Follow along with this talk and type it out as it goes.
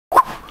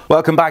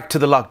Welcome back to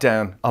The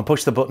Lockdown on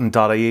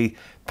pushthebutton.ie.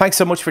 Thanks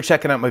so much for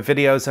checking out my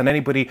videos, and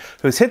anybody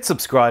who's hit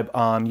subscribe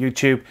on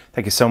YouTube,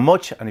 thank you so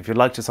much. And if you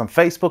liked us on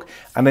Facebook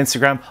and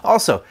Instagram,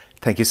 also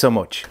thank you so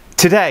much.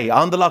 Today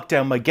on The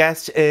Lockdown, my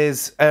guest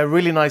is a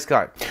really nice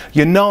guy.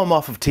 You know him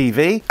off of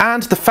TV,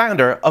 and the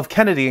founder of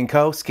Kennedy &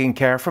 Co.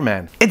 Skincare for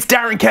Men. It's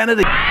Darren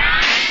Kennedy.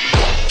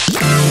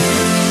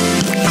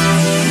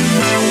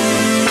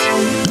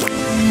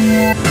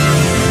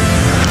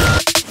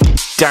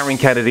 Darren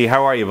Kennedy,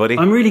 how are you, buddy?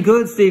 I'm really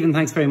good, Stephen.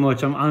 Thanks very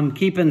much. I'm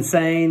keeping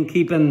sane,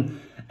 keeping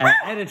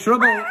out of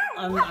trouble,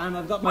 and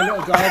I've got my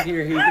little dog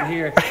here who you can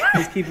hear.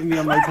 He's keeping me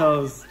on my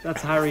toes.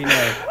 That's Harry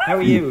now. How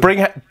are you?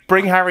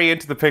 Bring Harry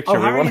into the picture. Oh,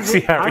 we want to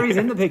see Harry. Harry's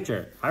in the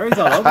picture. Harry's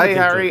all over the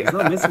picture. Harry. There's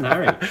no missing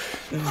Harry.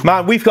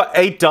 Man, we've got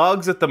 8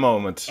 dogs at the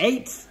moment.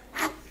 8?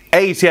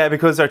 8, yeah,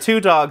 because our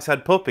 2 dogs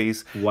had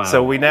puppies. Wow.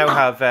 So we now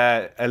have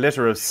a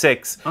litter of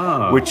 6,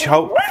 which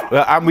hope,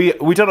 and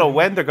we don't know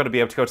when they're going to be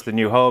able to go to the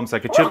new homes.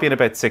 Like, it should be in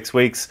about 6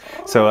 weeks.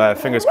 So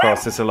fingers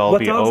crossed this will all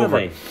be over. What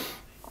dogs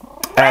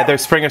are they? They're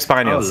Springer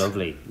Spaniels. Oh,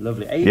 lovely,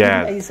 lovely.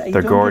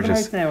 They're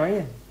gorgeous. Out now, are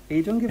you? Are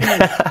you done giving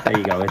out? There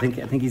you go. I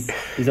think he's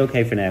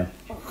okay for now.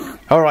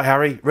 All right,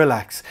 Harry,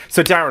 relax.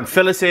 So, Darren,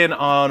 fill us in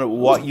on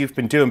what you've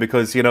been doing,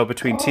 because, you know,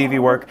 between TV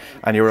work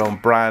and your own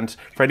brand,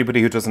 for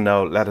anybody who doesn't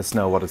know, let us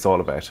know what it's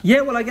all about.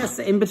 Yeah, well, I guess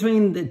in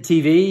between the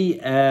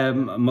TV,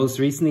 most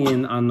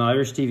recently on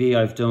Irish TV,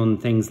 I've done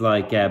things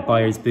like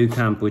Buyers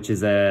Bootcamp, which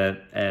is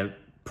a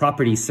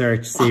property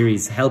search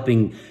series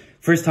helping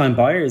first-time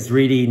buyers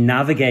really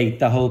navigate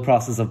the whole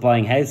process of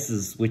buying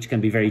houses, which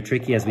can be very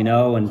tricky, as we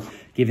know, and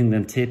giving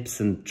them tips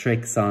and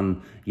tricks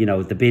on, you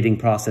know, the bidding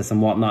process and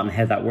whatnot and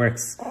how that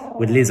works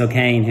with Liz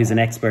O'Kane, who's an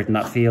expert in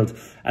that field.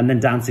 And then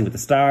Dancing with the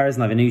Stars,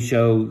 and I have a new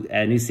show,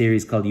 a new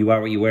series called You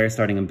Are What You Wear,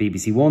 starting on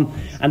BBC One.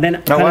 And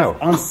then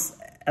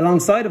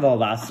alongside of all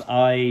that,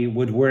 I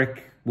would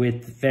work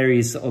with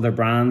various other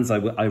brands.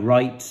 I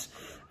write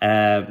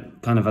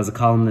kind of as a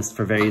columnist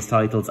for various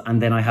titles,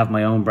 and then I have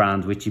my own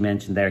brand, which you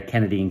mentioned there,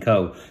 Kennedy &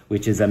 Co.,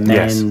 which is a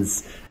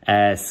men's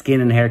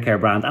skin and hair care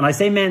brand. And I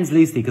say men's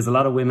loosely because a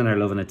lot of women are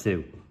loving it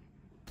too.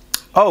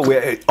 Oh,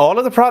 all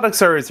of the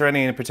products, or is there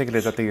any in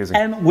particular that they're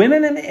using?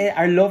 Women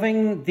are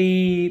loving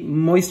the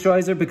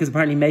moisturiser because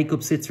apparently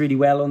makeup sits really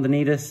well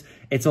underneath it.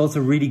 It's also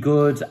really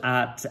good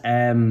at...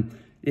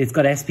 it's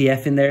got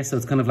SPF in there, so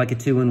it's kind of like a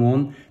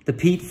 2-in-1. The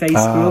Peat Face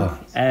Scrub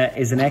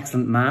is an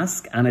excellent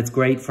mask, and it's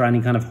great for any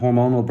kind of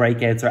hormonal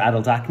breakouts or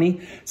adult acne.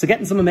 So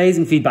getting some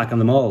amazing feedback on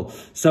them all.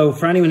 So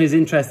for anyone who's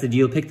interested,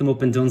 you'll pick them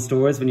up in Dunn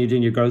stores when you're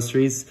doing your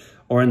groceries,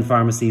 or in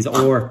pharmacies,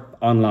 or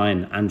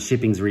online, and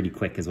shipping's really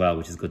quick as well,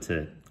 which is good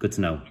to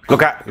know.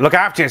 Look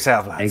after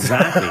yourself, lads.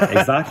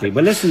 Exactly.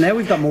 Well, listen, now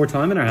we've got more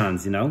time in our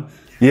hands, you know.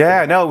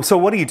 Yeah, no. So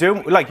what are you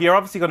doing? Like, you're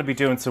obviously going to be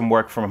doing some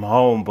work from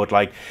home, but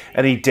like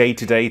any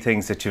day-to-day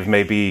things that you've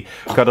maybe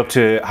got up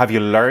to, have you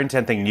learned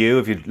anything new?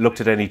 Have you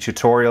looked at any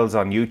tutorials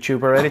on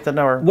YouTube or anything?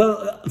 Or?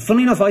 Well,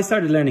 funny enough, I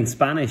started learning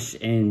Spanish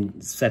in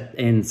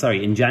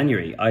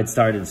January. I'd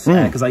started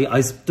because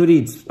I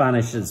studied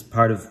Spanish as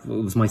part of, it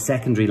was my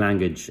secondary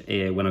language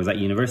when I was at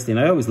university, and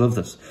I always loved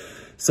it.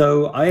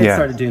 So I had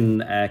started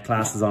doing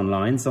classes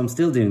online, so I'm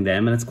still doing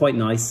them, and it's quite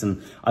nice.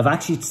 And I've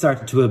actually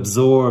started to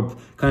absorb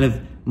kind of,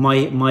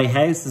 my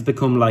house has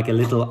become like a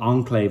little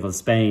enclave of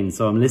Spain.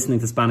 So I'm listening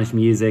to Spanish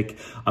music.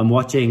 I'm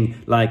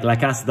watching like La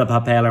Casa de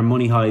Papel or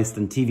Money Heist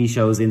and TV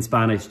shows in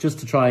Spanish, just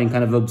to try and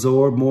kind of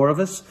absorb more of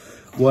it.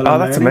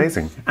 That's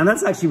amazing. And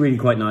that's actually really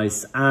quite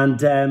nice.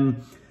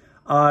 And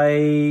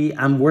I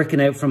am working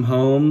out from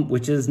home,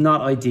 which is not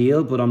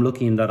ideal, but I'm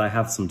lucky in that I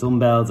have some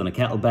dumbbells and a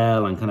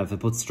kettlebell and kind of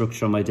put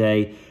structure on my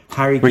day.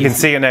 We can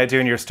see you now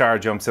doing your star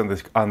jumps on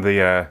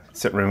the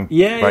sitting room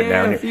right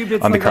now, a few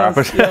bits on the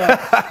carpet.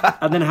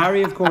 And then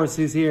Harry, of course,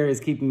 who's here, is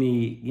keeping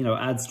me, you know,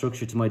 add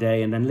structure to my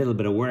day, and then a little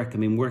bit of work. I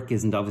mean, work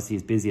isn't obviously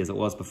as busy as it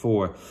was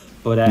before,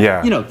 but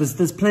you know,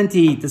 there's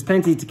plenty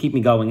to keep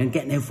me going, and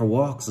getting out for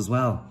walks as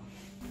well.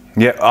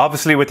 Yeah,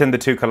 obviously within the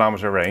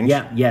 2-kilometre range.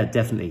 Yeah,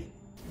 definitely.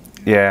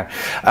 Yeah.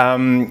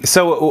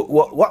 So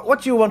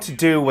what do you want to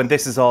do when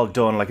this is all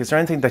done? Like, is there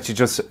anything that you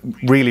just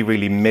really,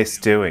 really miss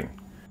doing?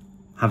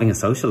 Having a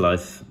social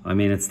life. I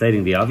mean, it's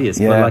stating the obvious,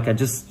 but like, I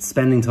just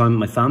spending time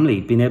with my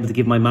family, being able to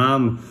give my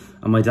mum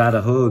and my dad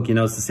a hug, you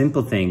know, it's the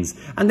simple things.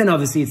 And then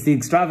obviously it's the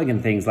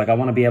extravagant things. Like, I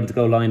want to be able to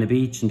go lie on a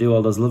beach and do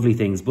all those lovely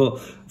things. But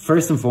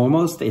first and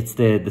foremost, it's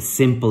the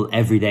simple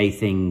everyday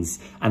things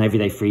and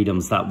everyday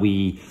freedoms that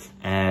we,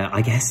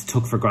 I guess,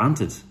 took for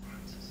granted.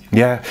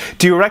 Yeah.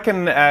 Do you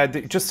reckon,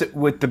 just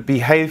with the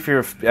behaviour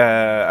of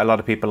a lot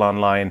of people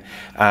online,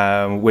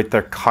 with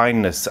their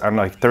kindness, and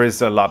like, there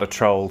is a lot of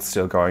trolls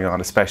still going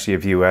on, especially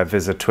if you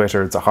visit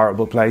Twitter, it's a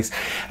horrible place.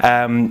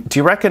 Do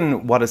you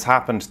reckon what has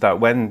happened, that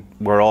when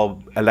we're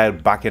all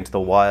allowed back into the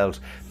wild,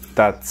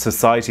 that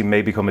society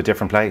may become a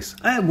different place?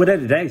 Without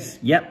a doubt.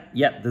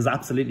 Yep. There's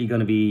absolutely going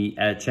to be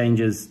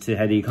changes to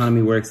how the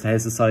economy works, to how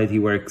society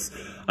works.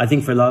 I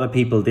think for a lot of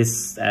people,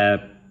 this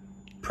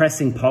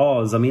pressing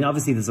pause. I mean,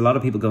 obviously there's a lot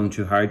of people going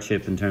through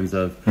hardship in terms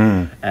of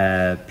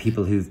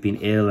people who've been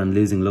ill and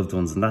losing loved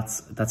ones, and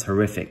that's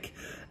horrific.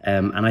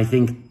 And I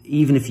think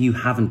even if you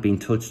haven't been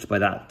touched by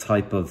that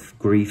type of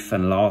grief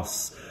and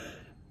loss,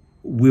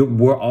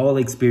 we're all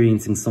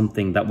experiencing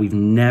something that we've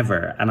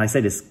never, and I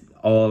say this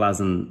all as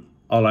in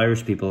all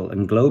Irish people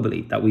and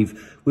globally, that we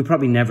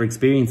probably never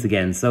experience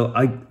again. So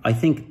I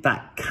think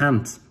that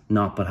can't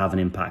not but have an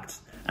impact,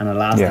 and a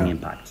lasting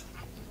impact.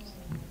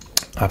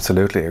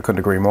 Absolutely, I couldn't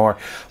agree more.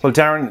 Well,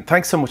 Darren,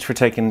 thanks so much for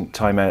taking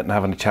time out and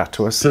having a chat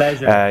to us.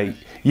 Pleasure.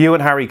 You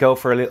and Harry go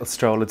for a little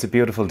stroll. It's a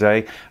beautiful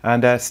day,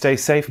 and stay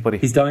safe, buddy.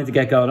 He's dying to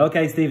get going.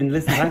 Okay, Stephen,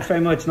 listen, thanks very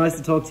much. Nice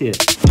to talk to you.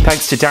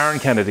 Thanks to Darren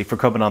Kennedy for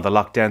coming on The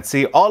Lockdown.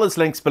 See all his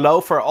links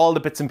below for all the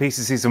bits and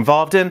pieces he's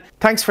involved in.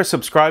 Thanks for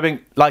subscribing,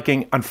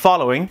 liking and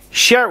following.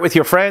 Share it with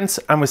your friends,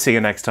 and we'll see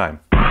you next time.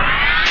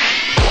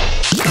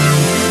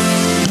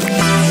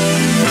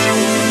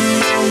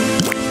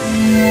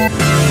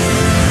 Yeah.